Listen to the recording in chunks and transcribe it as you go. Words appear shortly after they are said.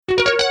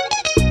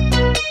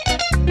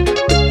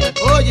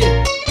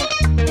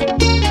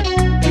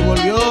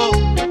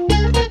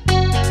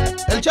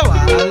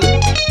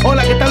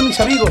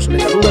amigos,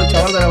 les saluda el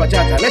Chaval de la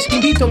Bachata. Les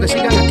invito a que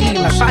sigan aquí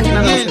en la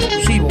página de los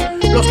exclusivos,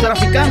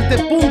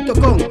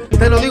 lostraficantes.com.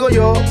 Te lo digo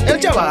yo, el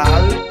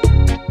Chaval.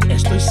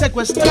 Estoy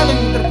secuestrado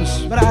entre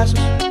tus brazos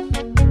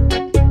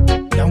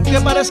y aunque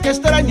parezca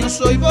extraño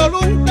soy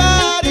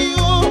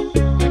voluntario,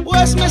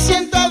 pues me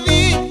siento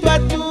adicto a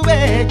tu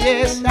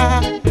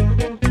belleza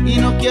y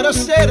no quiero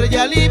ser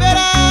ya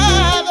liberado.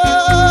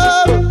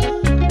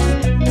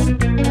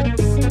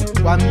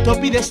 ¿Cuánto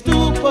pides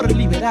tú por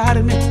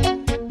liberarme?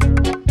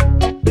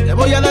 Te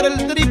voy a dar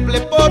el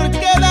triple por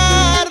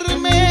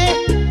quedarme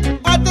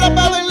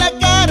atrapado en la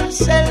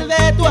cárcel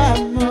de tu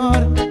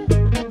amor,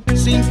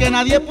 sin que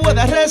nadie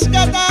pueda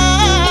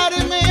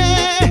rescatarme.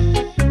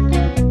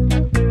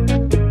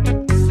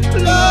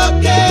 Lo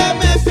que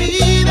me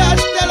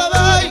pidas te lo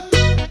doy.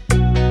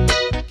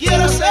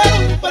 Quiero ser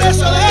un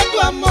preso de tu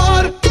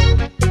amor.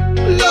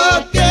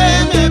 Lo que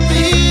me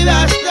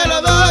pidas te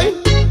lo doy.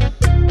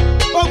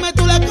 Ponme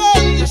tú la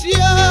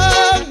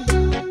condición.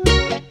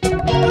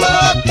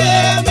 Lo que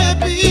me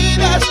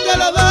pidas te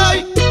lo doy.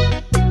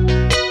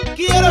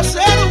 Quiero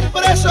ser un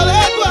preso de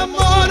tu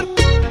amor.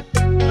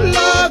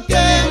 Lo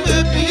que me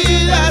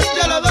pidas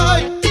te lo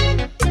doy.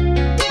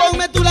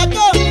 Ponme tú la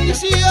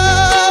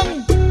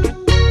condición.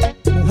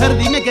 Mujer,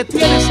 dime qué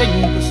tienes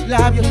en tus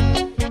labios,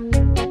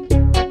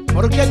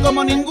 porque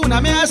como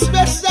ninguna me has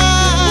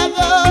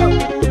besado.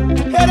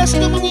 Eres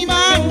como un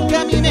imán que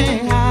a mí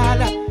me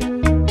jala,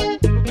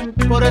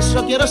 por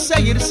eso quiero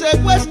seguir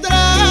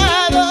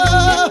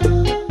secuestrado.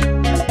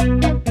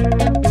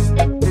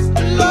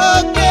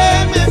 Lo que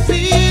me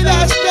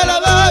pidas te lo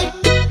doy.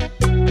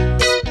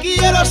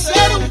 Quiero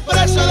ser un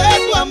preso de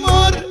tu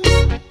amor.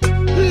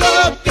 Lo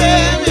que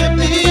me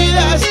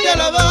pidas te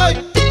lo doy.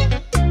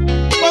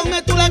 Ponme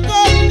tú la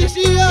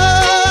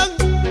condición.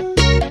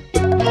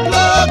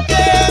 Lo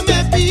que me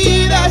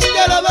pidas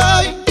te lo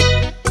doy.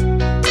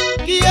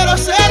 Quiero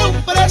ser un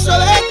preso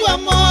de tu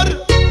amor.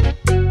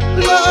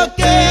 Lo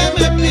que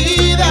me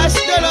pidas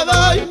te lo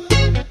doy.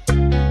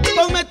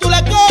 Ponme tú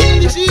la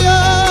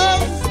condición.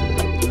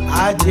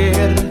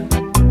 Ayer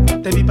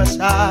te vi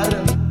pasar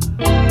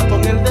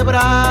con el de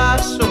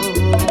brazos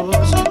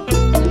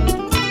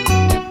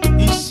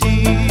y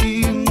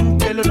sin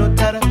que lo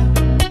notara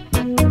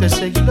te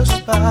seguí los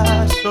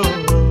pasos.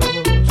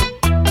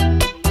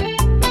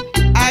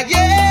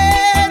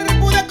 Ayer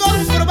pude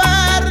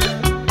comprobar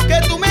que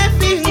tú me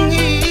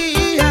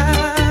fingías,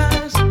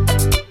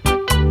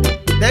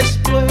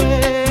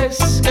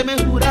 después que me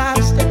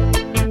juraste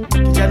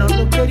que ya no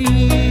lo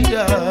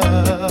querías.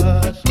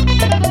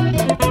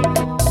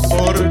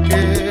 ¿Por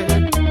qué?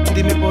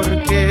 Dime por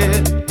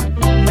qué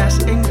me has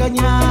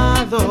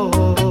engañado.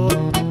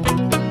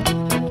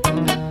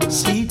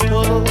 Si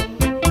todo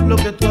lo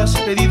que tú has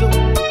pedido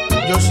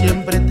yo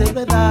siempre te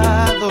lo he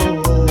dado.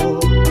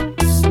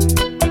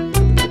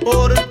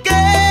 ¿Por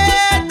qué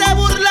te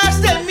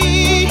burlas de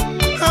mí,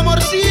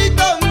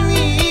 amorcito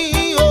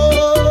mío?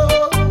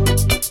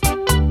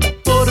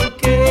 ¿Por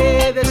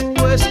qué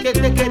después que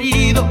te he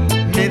querido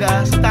me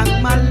das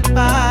tan mal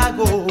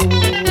pago?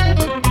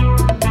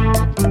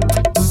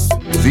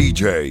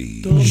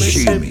 DJ Tome ese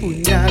Shimi.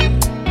 puñal,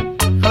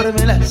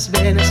 ábreme las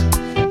venas,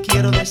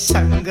 quiero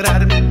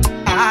desangrarme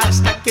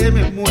hasta que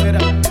me muera.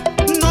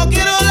 No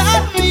quiero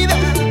la vida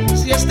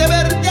si es de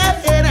verte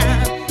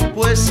ajena,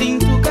 pues sin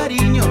tu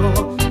cariño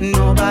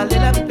no vale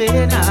la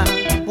pena.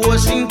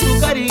 Pues sin tu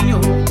cariño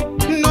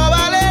no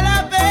vale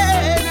la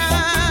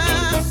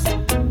pena.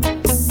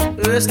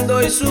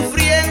 Estoy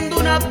sufriendo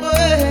una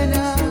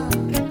pena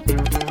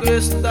que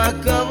está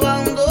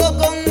acabando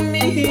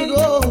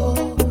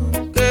conmigo.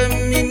 Que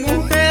mi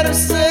mujer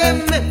se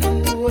me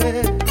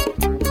fue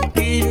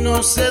y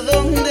no sé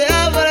dónde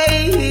habrá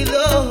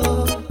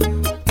ido.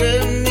 Que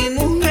mi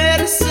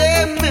mujer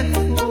se me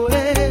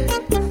fue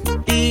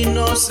y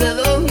no sé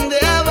dónde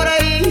habrá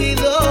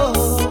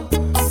ido.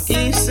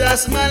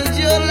 Quizás mal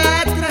yo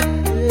la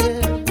traté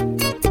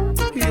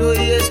y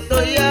hoy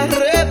estoy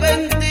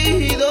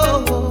arrepentido.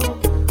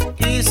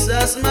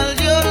 Quizás mal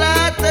yo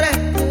la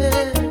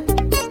traté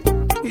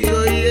y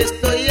hoy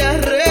estoy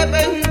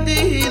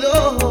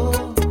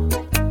arrepentido.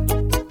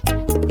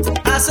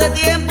 Hace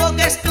tiempo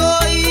que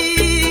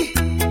estoy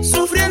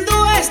sufriendo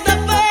esta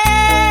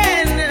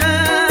pena.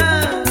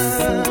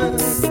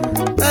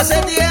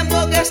 Hace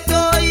tiempo que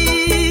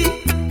estoy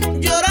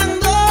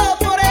llorando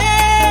por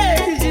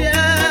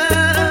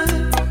ella.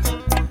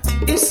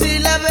 Y si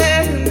la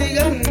ven,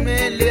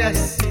 díganmele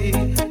así,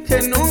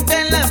 que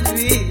nunca en la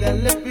vida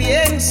le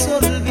pienso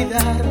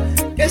olvidar.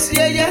 Que si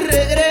ella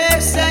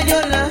regresa yo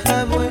la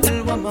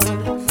vuelvo a amar.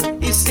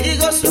 Y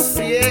sigo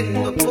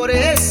sufriendo por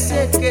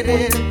ese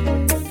querer,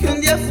 que un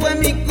día fue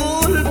mi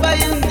culpa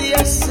y un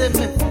día se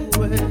me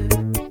fue.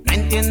 No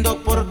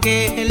entiendo por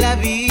qué la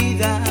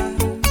vida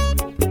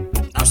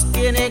nos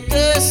tiene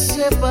que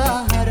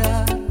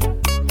separar,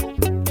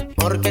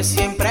 porque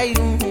siempre hay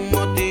un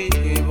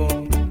motivo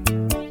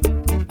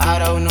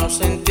para uno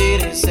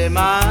sentirse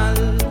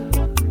mal.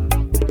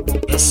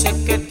 Yo sé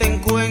que te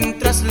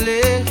encuentras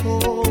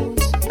lejos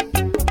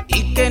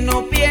y que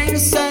no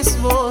piensas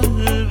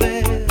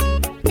volver,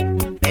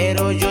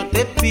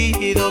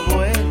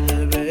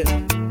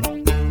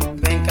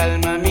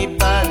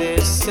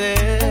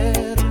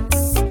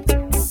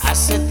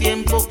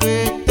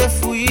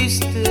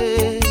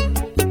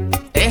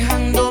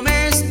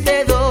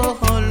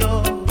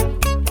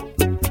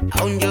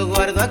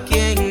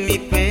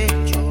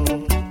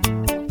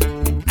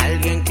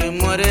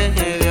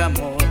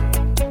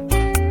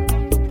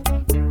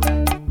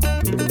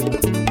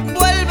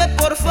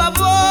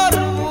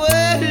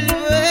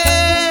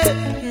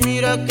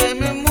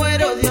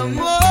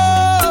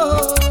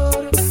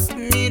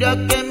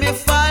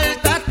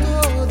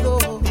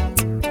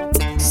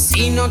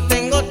 y no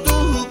tengo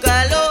tu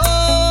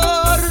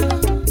calor.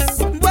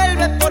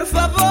 Vuelve, por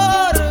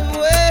favor,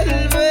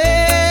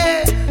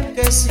 vuelve,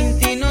 que sin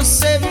ti no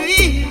sé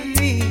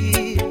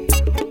vivir.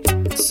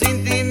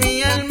 Sin ti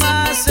mi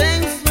alma se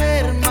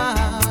enferma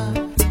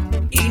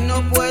y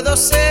no puedo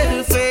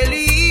ser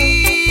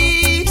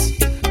feliz.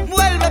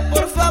 Vuelve,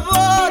 por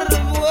favor,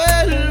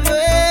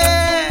 vuelve.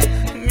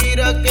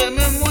 Mira que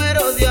me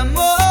muero de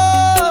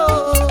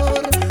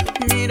amor.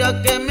 Mira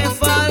que me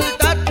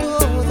falta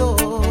todo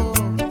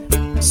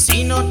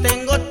si no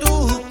tengo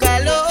tu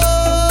calor.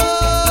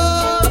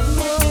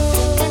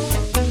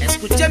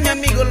 Escucha, mi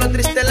amigo, lo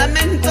triste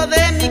lamento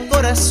de mi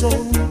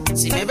corazón.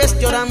 Si me ves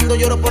llorando,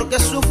 lloro porque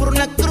sufro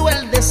una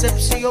cruel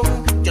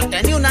decepción. Yo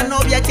tenía una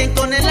novia a quien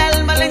con el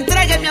alma le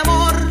entregué mi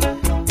amor,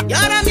 y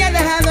ahora me ha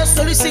dejado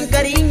solo y sin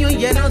cariño y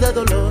lleno de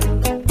dolor.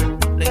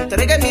 Le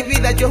entregué mi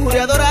vida, yo juré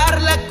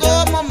adorarla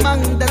como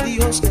manda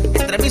Dios.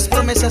 Entre mis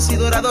promesas y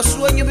dorados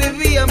sueños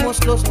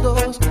vivíamos los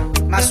dos.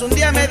 Mas un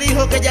día me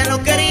dijo que ya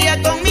no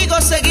quería conmigo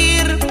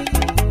seguir,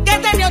 que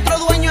tenía otro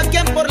dueño a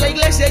quien por la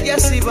iglesia ya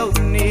se iba a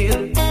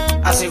unir.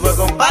 Así fue,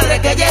 compadre,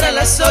 que ayer a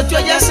las 8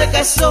 ya se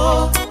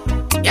casó,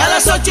 y a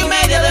las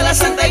 8:30 de la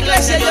Santa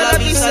Iglesia yo la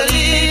vi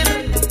salir,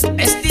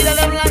 vestida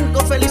de blanco,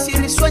 feliz y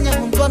risueña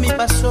junto a mí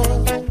pasó.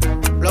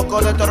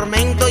 Loco de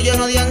tormento,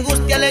 lleno de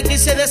angustia, le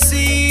quise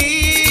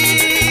decir: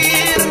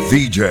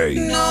 DJ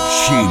no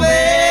ShimiNyc.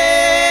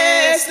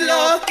 ves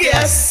lo que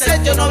has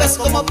hecho, no ves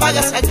cómo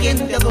pagas a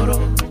quien te adoró,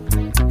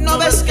 no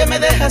ves que me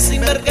dejas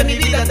sin ver que mi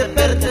vida te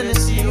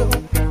perteneció.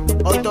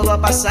 Hoy todo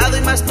ha pasado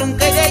y más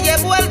nunca de ella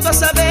he vuelto a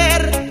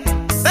saber.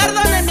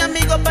 Perdone, mi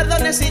amigo,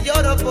 perdone si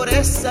lloro por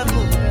esa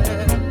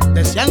mujer.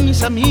 Decían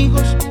mis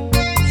amigos,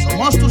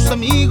 somos tus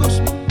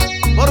amigos,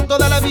 por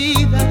toda la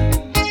vida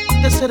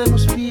te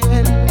seremos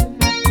fiel.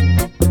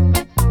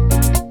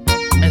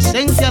 Me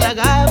sentí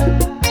halagado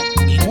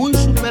y muy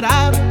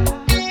superado,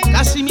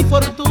 casi mi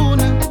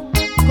fortuna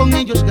con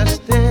ellos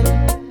gasté.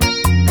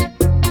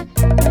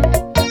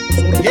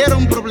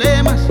 Surgieron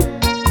problemas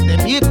de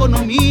mi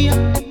economía,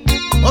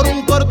 por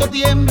un corto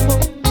tiempo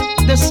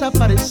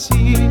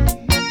desaparecí.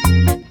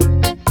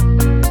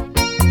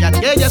 Y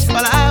aquellas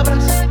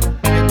palabras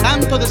que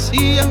tanto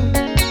decían,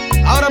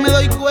 ahora me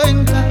doy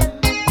cuenta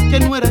que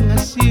no eran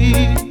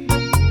así.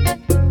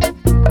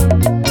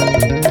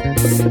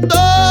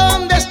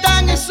 ¿Dónde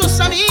están esos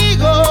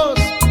amigos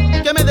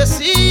que me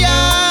decían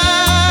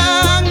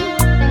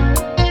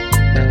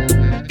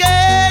que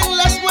en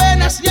las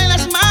buenas y en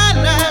las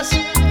malas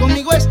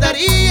conmigo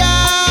estarían?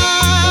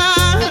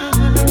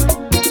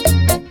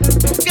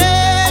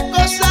 ¿Qué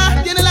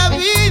cosas tiene la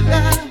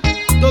vida?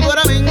 Todo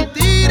era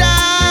mentira,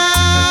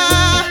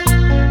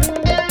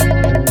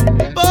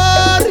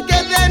 porque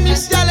de mí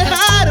se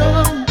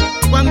alejaron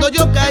cuando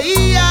yo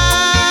caía,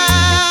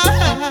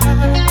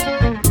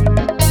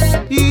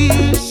 y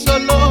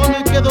solo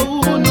me quedó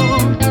uno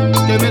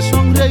que me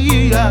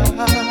sonreía,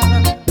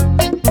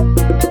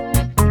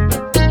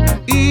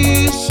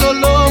 y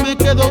solo me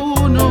quedó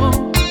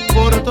uno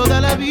por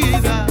toda la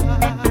vida.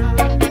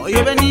 Hoy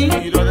he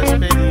venido a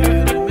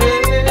despedirme,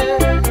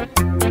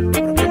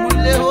 porque muy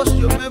lejos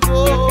yo me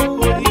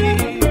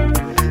voy.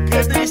 Qué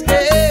triste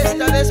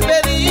esta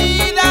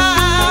despedida,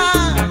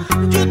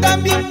 yo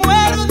también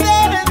muero de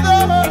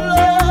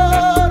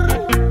dolor.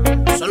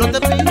 Solo te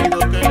pido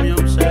que en mi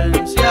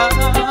ausencia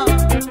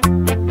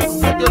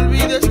nunca te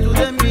olvides tú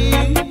de mí.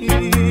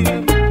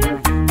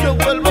 Yo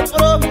vuelvo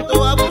pronto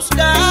a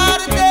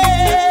buscarte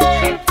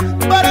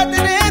para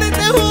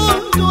tenerte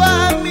junto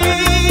a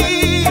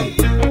mí.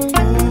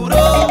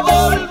 Juro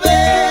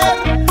volver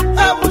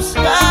a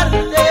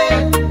buscarte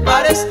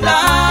para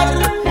estar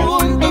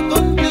junto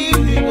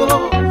contigo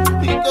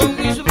y con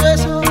mis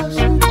besos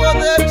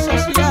poder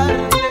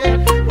saciarte,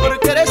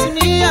 porque eres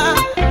mía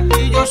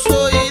y yo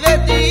soy de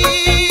ti.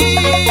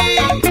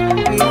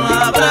 No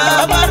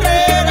habrá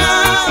barrera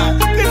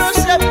que nos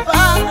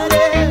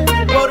separe,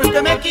 porque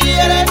me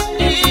quieres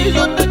y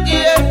yo te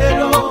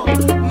quiero,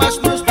 mas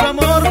nuestro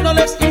amor no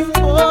les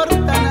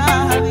importa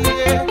a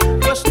nadie,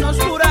 pues nos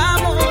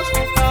juramos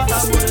a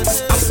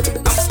muerte.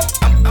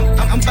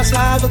 Han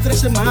pasado 3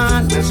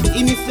 semanas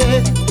y mi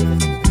fe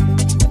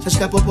se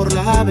escapó por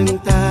la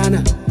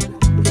ventana.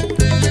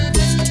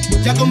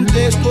 Ya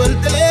contesto el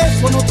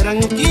teléfono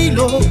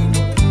tranquilo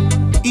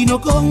y no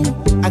con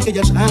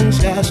aquellas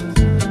ansias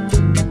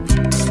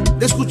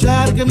de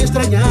escuchar que me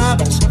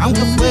extrañabas,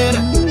 aunque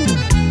fuera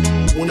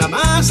una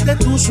más de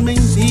tus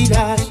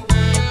mentiras.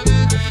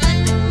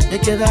 Me he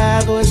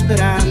quedado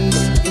esperando,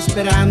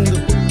 esperando,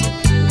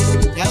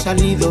 que has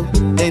salido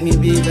de mi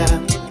vida.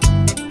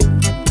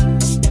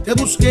 Te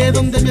busqué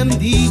donde me han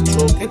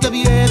dicho que te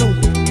vieron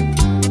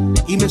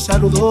y me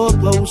saludó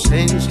tu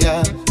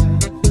ausencia.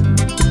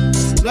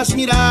 Las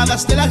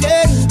miradas de la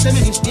gente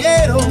me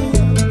vistieron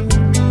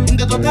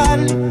de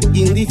total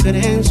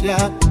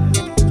indiferencia.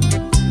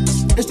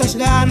 Estas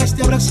ganas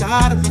de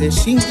abrazarte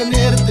sin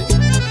tenerte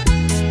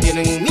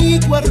tienen mi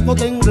cuerpo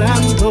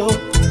temblando,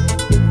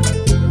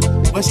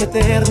 pues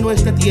eterno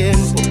este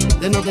tiempo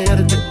de no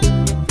verte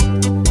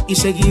y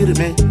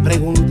seguirme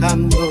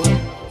preguntando.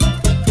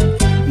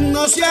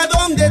 No sé a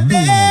dónde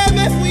te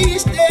me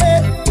fuiste,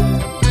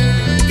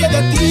 que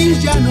de ti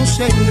ya no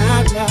sé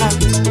nada.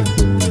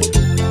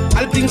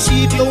 Al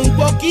principio un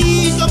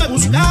poquito me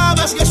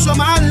buscabas y eso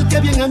mal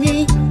que bien a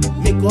mí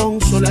me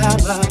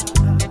consolaba.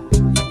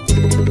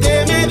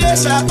 Te me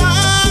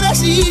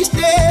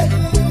desapareciste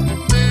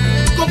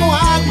como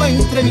agua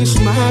entre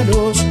mis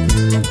manos.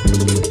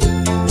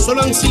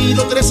 Solo han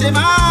sido 3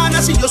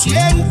 semanas y yo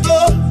siento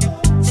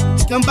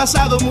que han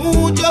pasado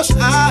muchos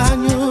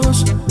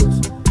años.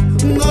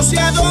 No sé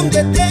a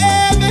dónde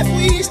te me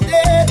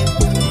fuiste,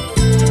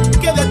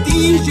 que de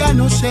ti ya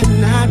no sé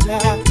nada.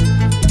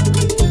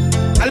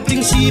 Al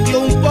principio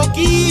un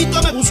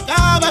poquito me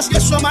buscabas y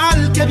eso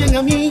mal que bien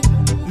a mí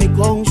me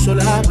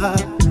consolaba.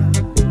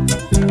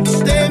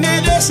 Te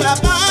me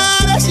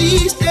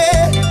desapareciste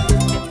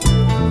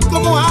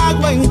como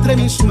agua entre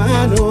mis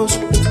manos.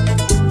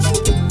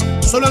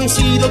 Solo han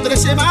sido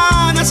 3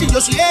 semanas y yo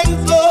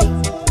siento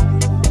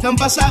que han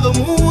pasado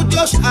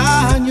muchos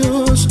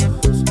años.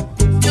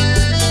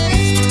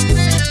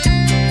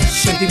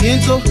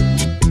 Sentimiento,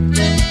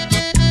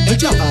 el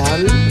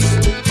chaval.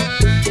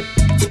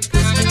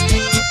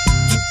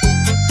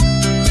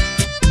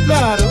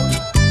 Claro.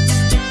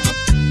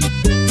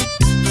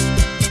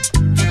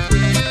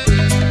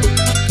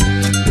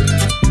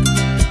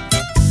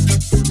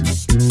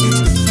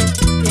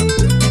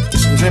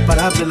 Es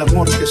irreparable el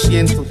amor que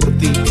siento por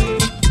ti.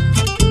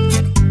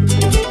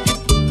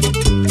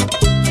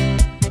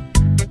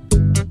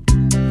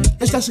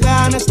 Estas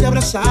ganas de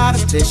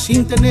abrazarte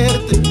sin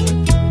tenerte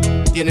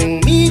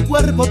tienen mi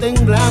cuerpo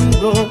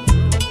temblando,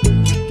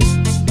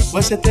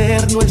 pues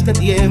eterno este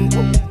tiempo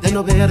de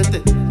no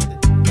verte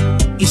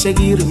y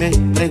seguirme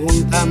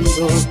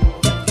preguntando.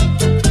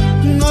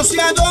 No sé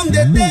a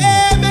dónde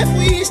te me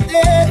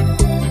fuiste,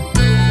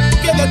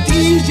 que de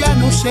ti ya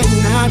no sé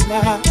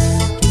nada.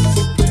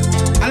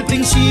 Al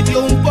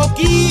principio un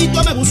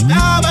poquito me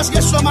buscabas y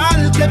eso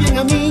mal que bien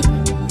a mí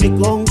me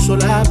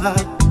consolaba.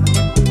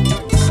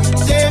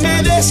 Te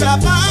me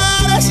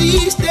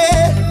desapareciste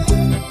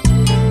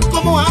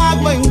como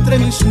agua entre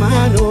mis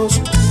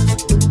manos.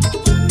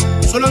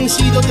 Solo han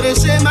sido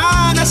 3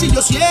 semanas y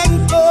yo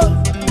siento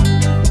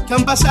que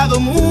han pasado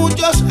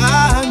muchos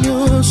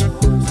años.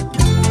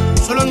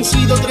 Solo han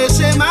sido 3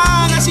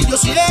 semanas y yo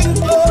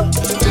siento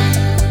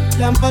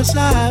que han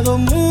pasado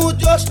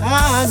muchos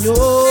años.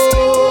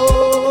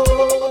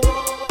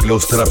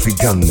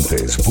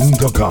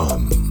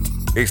 Lostraficantes.com.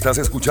 Estás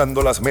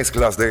escuchando las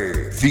mezclas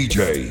de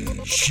DJ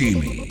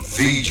Shimi.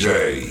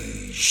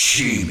 DJ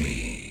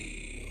Shimi.